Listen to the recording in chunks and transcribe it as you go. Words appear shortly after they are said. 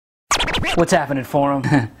What's happening, Forum?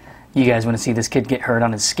 You guys want to see this kid get hurt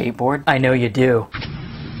on his skateboard? I know you do.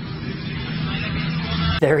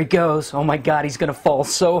 There he goes. Oh my god, he's gonna fall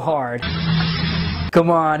so hard. Come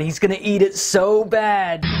on, he's gonna eat it so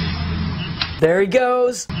bad. There he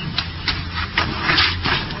goes.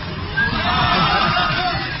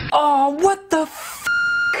 Oh, what the f***?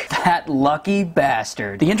 That lucky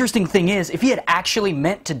bastard. The interesting thing is, if he had actually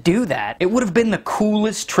meant to do that, it would have been the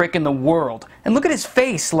coolest trick in the world. And look at his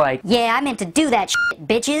face like, yeah, I meant to do that shit,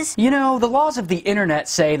 bitches. You know, the laws of the internet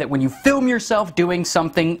say that when you film yourself doing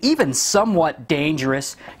something even somewhat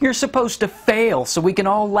dangerous, you're supposed to fail so we can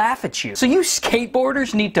all laugh at you. So you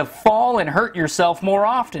skateboarders need to fall and hurt yourself more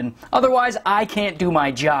often. Otherwise, I can't do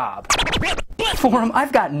my job. Forum,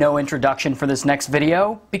 I've got no introduction for this next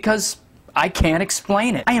video because I can't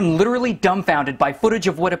explain it. I am literally dumbfounded by footage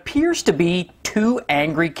of what appears to be two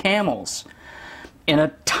angry camels in a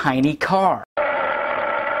tiny car.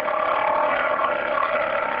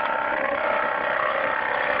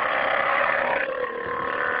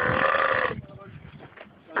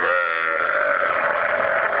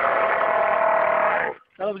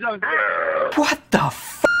 What the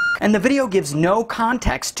f***? And the video gives no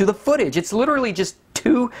context to the footage. It's literally just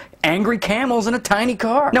two angry camels in a tiny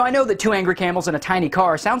car. Now, I know that two angry camels in a tiny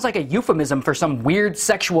car sounds like a euphemism for some weird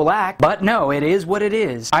sexual act, but no, it is what it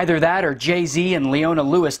is. Either that or Jay-Z and Leona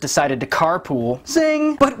Lewis decided to carpool.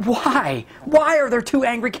 Zing! But why? Why are there two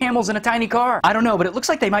angry camels in a tiny car? I don't know, but it looks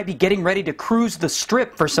like they might be getting ready to cruise the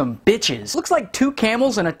strip for some bitches. Looks like two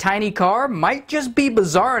camels in a tiny car might just be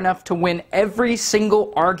bizarre enough to win every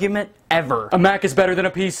single argument ever. A Mac is better than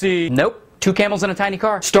a PC. Nope. Two camels in a tiny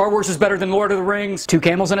car. Star Wars is better than Lord of the Rings. Two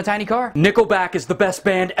camels in a tiny car. Nickelback is the best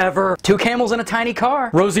band ever. Two camels in a tiny car.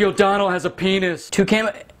 Rosie O'Donnell has a penis. Two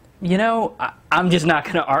camel... You know, I'm just not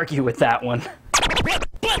gonna argue with that one.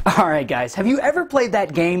 Alright guys, have you ever played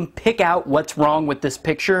that game, Pick Out What's Wrong with This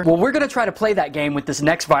Picture? Well, we're gonna try to play that game with this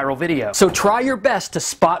next viral video. So try your best to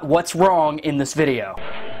spot what's wrong in this video.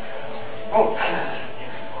 Oh.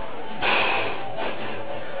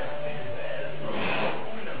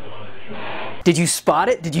 Did you spot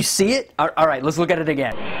it? Did you see it? Alright, let's look at it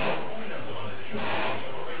again.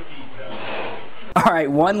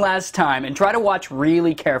 Alright, one last time, and try to watch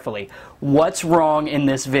really carefully. What's wrong in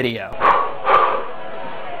this video?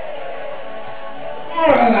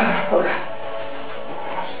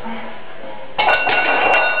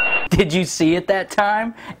 Did you see it that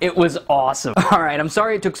time? It was awesome. Alright, I'm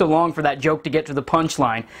sorry it took so long for that joke to get to the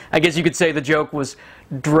punchline. I guess you could say the joke was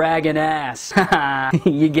dragging ass.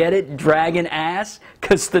 You get it? Dragging ass?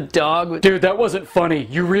 Cause the dog was... Dude, that wasn't funny.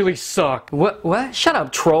 You really suck. What? Shut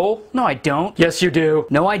up, troll. No, I don't. Yes, you do.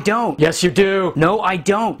 No, I don't. Yes, you do. No, I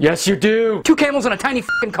don't. Yes, you do. Two camels in a tiny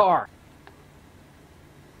f***ing car.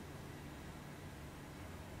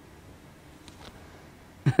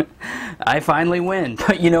 I finally win.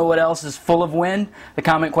 But you know what else is full of win? The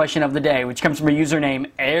comment question of the day, which comes from a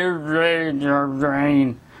username,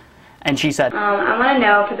 and she said, I want to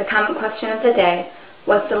know for the comment question of the day,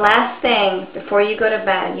 what's the last thing before you go to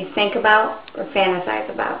bed you think about or fantasize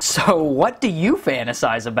about? So what do you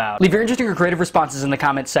fantasize about? Leave your interesting or creative responses in the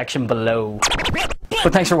comment section below.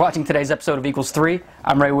 But thanks for watching today's episode of Equals 3.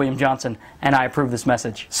 I'm Ray William Johnson, and I approve this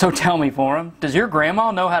message. So tell me, Forum, does your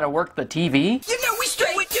grandma know how to work the TV? You know we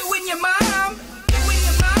straight with you and your mom. You and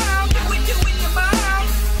your mom. You with you and your mom.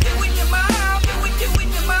 You and your mom. You with you and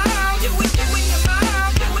your mom. You with you and your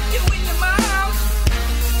mom. You with you and your mom.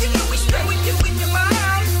 You know we straight with you and your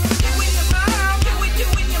mom. You and your mom. You with you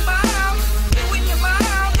and your mom. You and your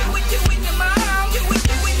mom. You with you and your mom. You with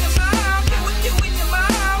you and your mom. You with you and your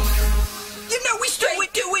mom. You know we straight with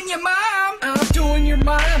you and your mom. I'm doing your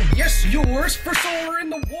mom. Yes, yours for solar in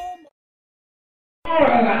the wall.